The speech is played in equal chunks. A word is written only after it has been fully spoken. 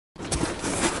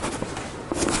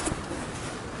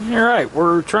Alright,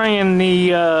 we're trying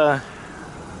the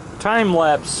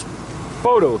time-lapse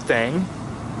photo thing.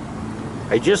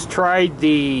 I just tried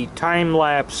the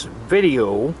time-lapse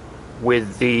video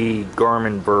with the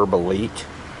Garmin Verb Elite.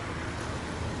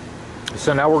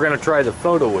 So now we're going to try the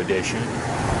photo edition.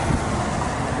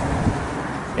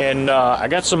 And I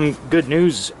got some good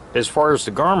news as far as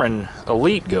the Garmin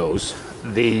Elite goes.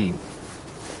 The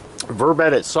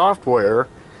VerbEdit software,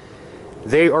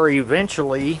 they are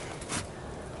eventually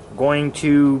going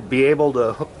to be able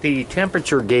to hook the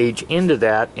temperature gauge into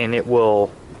that, and it will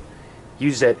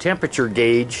use that temperature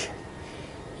gauge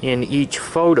in each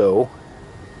photo,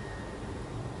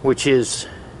 which is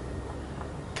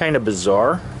kind of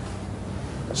bizarre.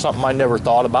 Something I never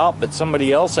thought about, but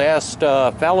somebody else asked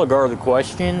Falagar the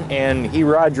question, and he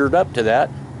rogered up to that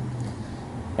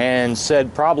and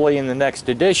said probably in the next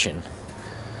edition.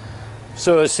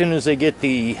 So as soon as they get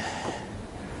the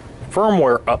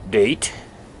firmware update,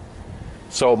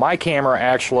 so my camera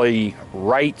actually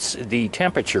writes the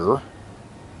temperature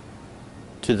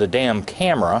to the damn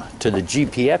camera, to the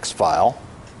GPX file.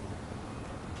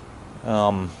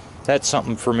 That's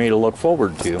something for me to look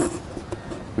forward to,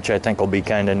 which I think will be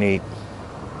kind of neat.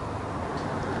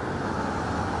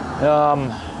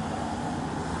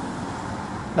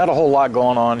 Not a whole lot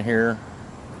going on here.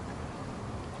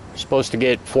 We're supposed to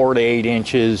get 4 to 8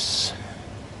 inches,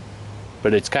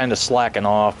 but it's kind of slacking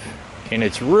off. And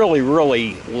it's really,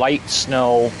 really light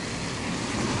snow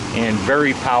and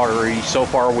very powdery. So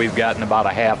far we've gotten about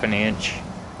 1/2 inch,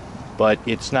 but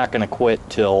it's not going to quit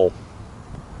till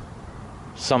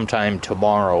sometime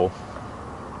tomorrow,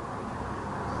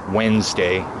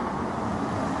 Wednesday.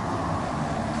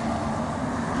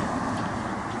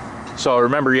 So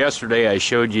remember yesterday I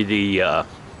showed you the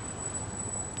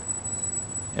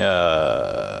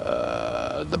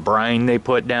brine they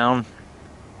put down.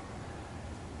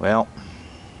 Well,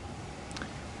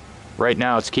 right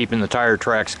now it's keeping the tire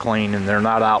tracks clean, and they're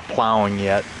not out plowing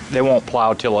yet. They won't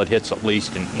plow till it hits at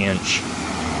least 1 inch.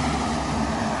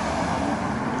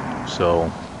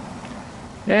 So,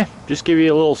 yeah, just give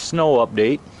you a little snow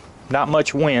update. Not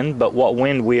much wind, but what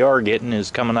wind we are getting is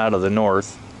coming out of the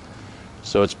north.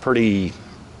 So it's pretty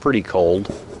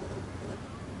cold.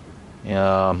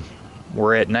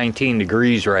 We're at 19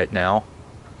 degrees right now.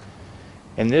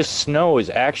 And this snow is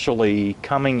actually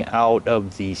coming out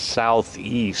of the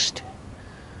southeast,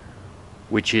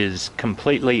 which is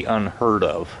completely unheard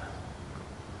of.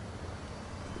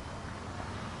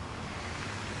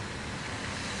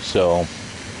 So,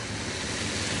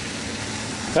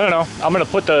 I don't know. I'm going to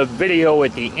put the video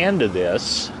at the end of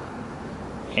this,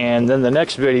 and then the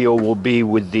next video will be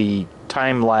with the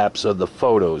time lapse of the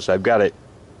photos. I've got it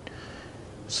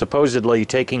supposedly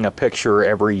taking a picture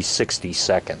every 60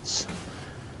 seconds.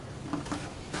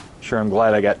 Sure, I'm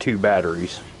glad I got 2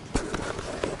 batteries.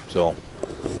 So,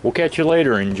 we'll catch you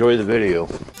later. Enjoy the video.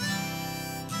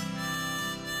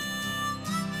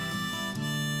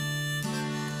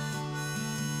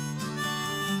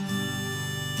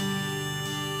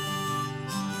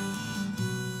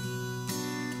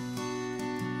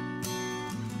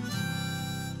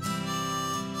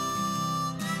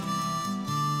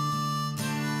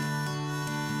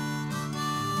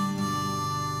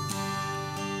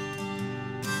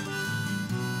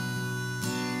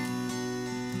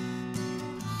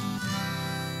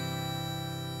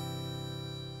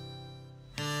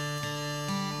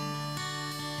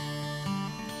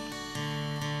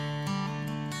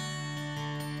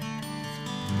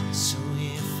 So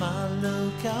if I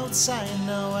look outside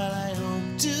now, well, I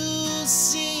hope to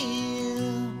see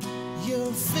you.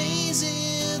 Your face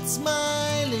is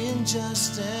smiling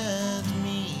just at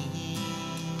me.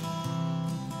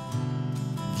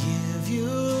 Give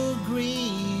your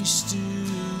grace to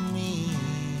me.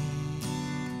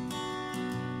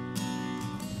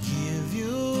 Give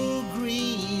your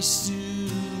grace to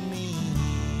me.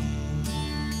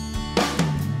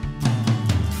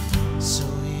 So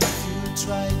if you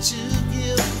try to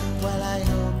give, well, I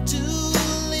hope to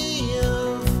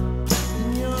live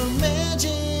in your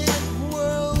magic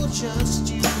world,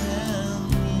 just you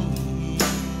and me.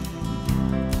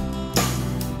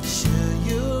 Share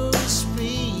your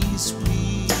space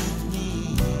with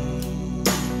me.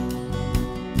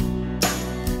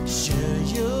 Share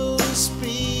your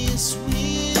space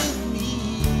with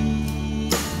me.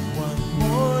 One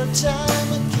more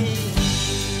time.